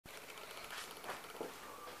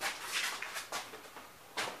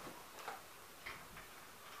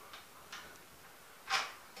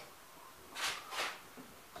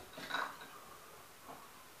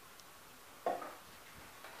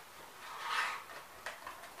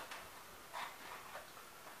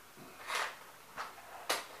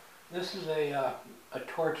This is a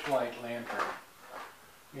torchlight lantern.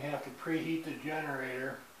 You have to preheat the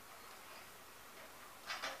generator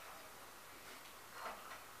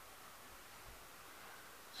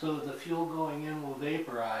so that the fuel going in will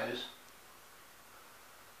vaporize.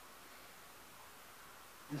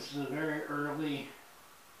 This is a very early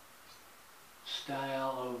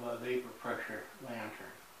style of vapor pressure lantern.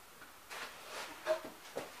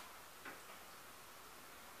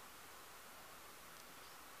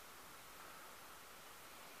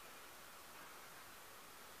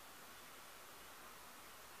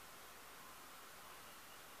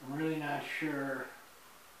 I'm really not sure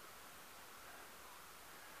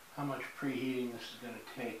how much preheating this is going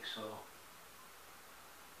to take, so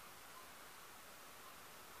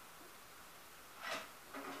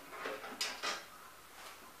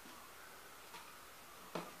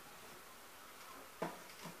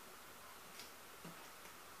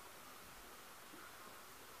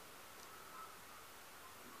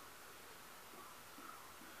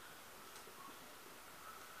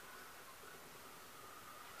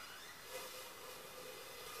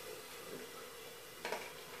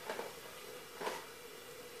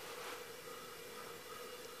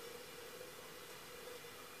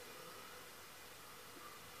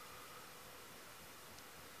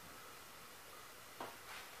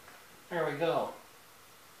there we go.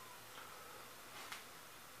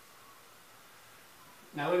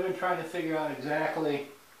 Now we've been trying to figure out exactly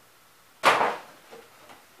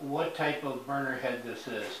what type of burner head this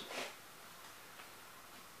is.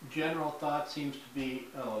 General thought seems to be,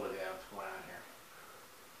 oh look at what's going on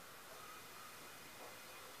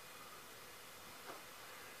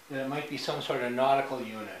here. That it might be some sort of nautical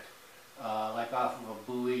unit, like off of a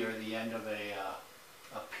buoy or the end of a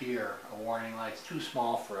pier, a warning light. It's too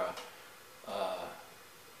small for a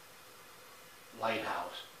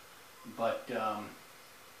lighthouse. But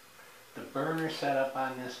the burner setup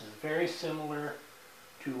on this is very similar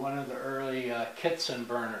to one of the early Kitson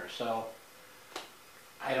burners. So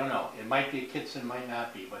I don't know, it might be a Kitson, might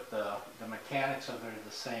not be, but the mechanics of it are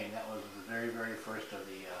the same. That was the very, very first of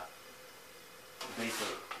the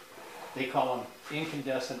vapor. They call them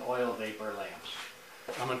incandescent oil vapor lamps.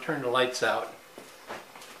 I'm going to turn the lights out.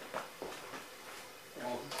 And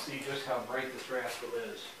we'll see just how bright this rascal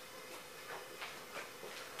is.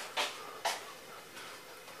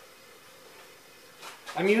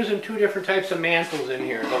 I'm using two different types of mantles in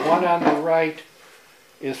here. The one on the right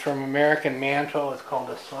is from American Mantle. It's called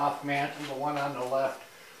a soft mantle. The one on the left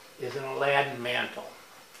is an Aladdin mantle.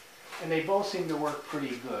 And they both seem to work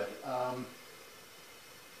pretty good.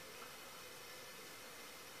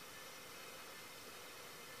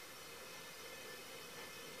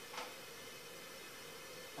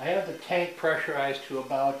 I have the tank pressurized to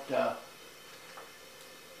about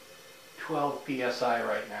 12 psi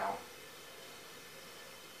right now.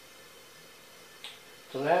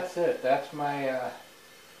 So that's it. That's my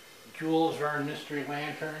Jules Verne mystery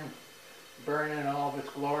lantern, burning in all of its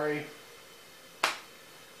glory.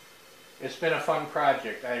 It's been a fun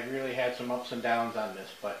project. I really had some ups and downs on this,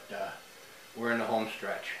 but we're in the home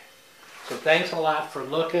stretch. So thanks a lot for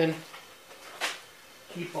looking.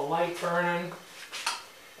 Keep a light burning.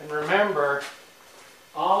 And remember,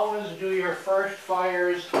 always do your first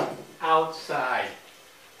fires outside.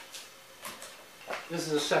 This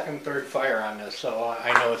is the second, third fire on this, so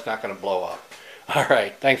I know it's not going to blow up. All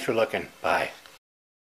right, thanks for looking. Bye.